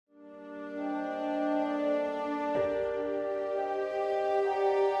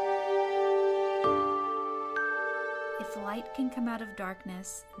If light can come out of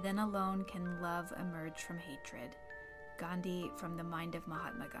darkness, then alone can love emerge from hatred. Gandhi, from the mind of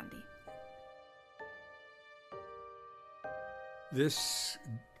Mahatma Gandhi. This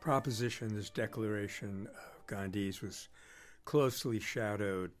proposition, this declaration of Gandhi's was closely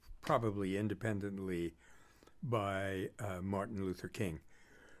shadowed, probably independently, by Martin Luther King,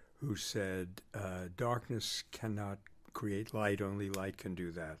 who said, darkness cannot create light, only light can do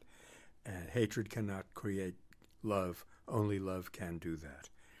that. And hatred cannot create love, only love can do that.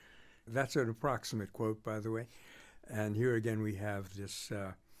 That's an approximate quote, by the way. And here again we have this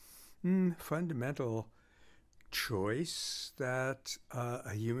fundamental choice that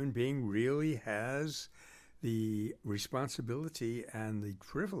a human being really has the responsibility and the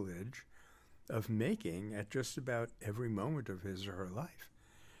privilege of making at just about every moment of his or her life,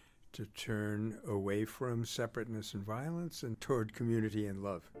 to turn away from separateness and violence and toward community and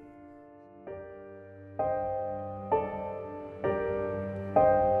love.